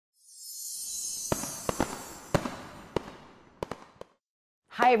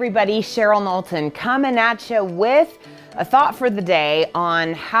Hi everybody, Cheryl Knowlton coming at you with a thought for the day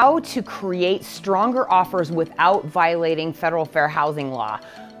on how to create stronger offers without violating federal fair housing law.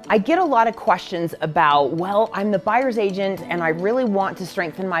 I get a lot of questions about, well, I'm the buyer's agent and I really want to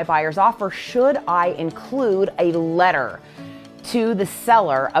strengthen my buyer's offer. Should I include a letter to the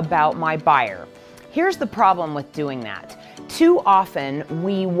seller about my buyer? Here's the problem with doing that. Too often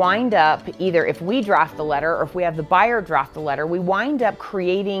we wind up, either if we draft the letter or if we have the buyer draft the letter, we wind up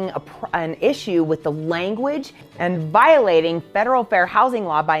creating an issue with the language and violating federal fair housing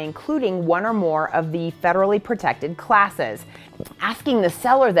law by including one or more of the federally protected classes. Asking the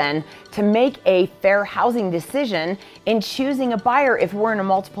seller then to make a fair housing decision in choosing a buyer if we're in a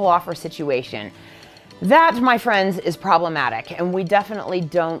multiple offer situation. That, my friends, is problematic, and we definitely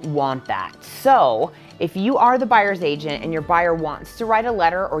don't want that. So if you are the buyer's agent and your buyer wants to write a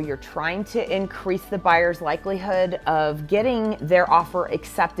letter, or you're trying to increase the buyer's likelihood of getting their offer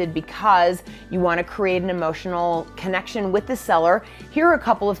accepted because you want to create an emotional connection with the seller, here are a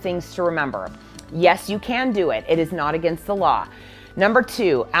couple of things to remember. Yes, you can do it. It is not against the law. Number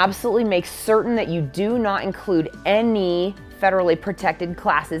two, absolutely make certain that you do not include any federally protected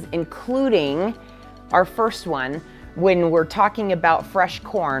classes, including our first one, when we're talking about fresh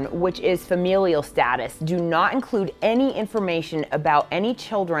corn, which is familial status. Do not include any information about any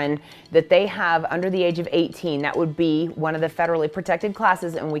children that they have under the age of 18. That would be one of the federally protected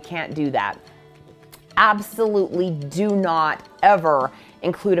classes, and we can't do that. Absolutely do not ever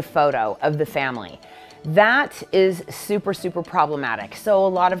include a photo of the family. That is super, super problematic. So a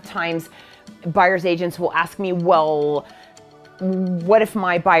lot of times buyer's agents will ask me, well, what if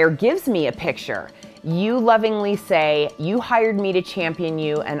my buyer gives me a picture? You lovingly say, you hired me to champion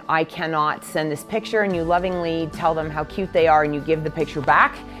you and I cannot send this picture, and you lovingly tell them how cute they are and you give the picture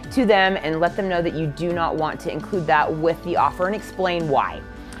back to them and let them know that you do not want to include that with the offer and explain why.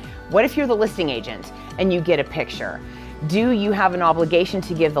 What if you're the listing agent and you get a picture? Do you have an obligation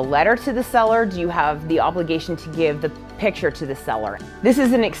to give the letter to the seller? Do you have the obligation to give the picture to the seller? This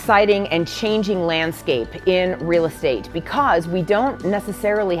is an exciting and changing landscape in real estate because we don't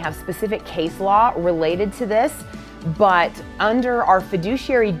necessarily have specific case law related to this, but under our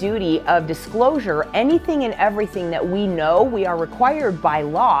fiduciary duty of disclosure, anything and everything that we know we are required by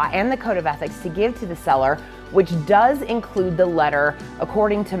law and the Code of Ethics to give to the seller, which does include the letter,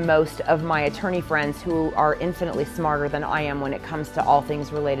 according to most of my attorney friends who are infinitely smarter than I am when it comes to all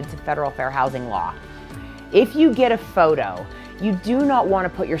things related to federal fair housing law. If you get a photo, you do not want to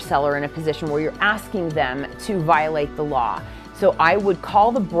put your seller in a position where you're asking them to violate the law. So I would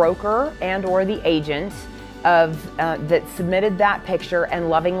call the broker and or the agent that submitted that picture and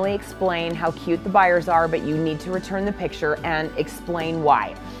lovingly explain how cute the buyers are, but you need to return the picture and explain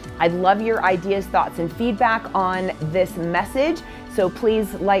why. I'd love your ideas, thoughts, and feedback on this message. So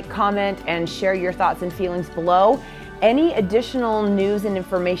please like, comment, and share your thoughts and feelings below. Any additional news and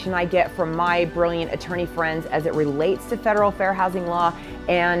information I get from my brilliant attorney friends as it relates to federal fair housing law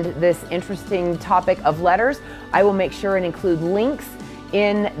and this interesting topic of letters, I will make sure and include links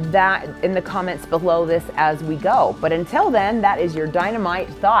in the comments below this as we go. But until then, that is your dynamite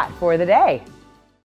thought for the day.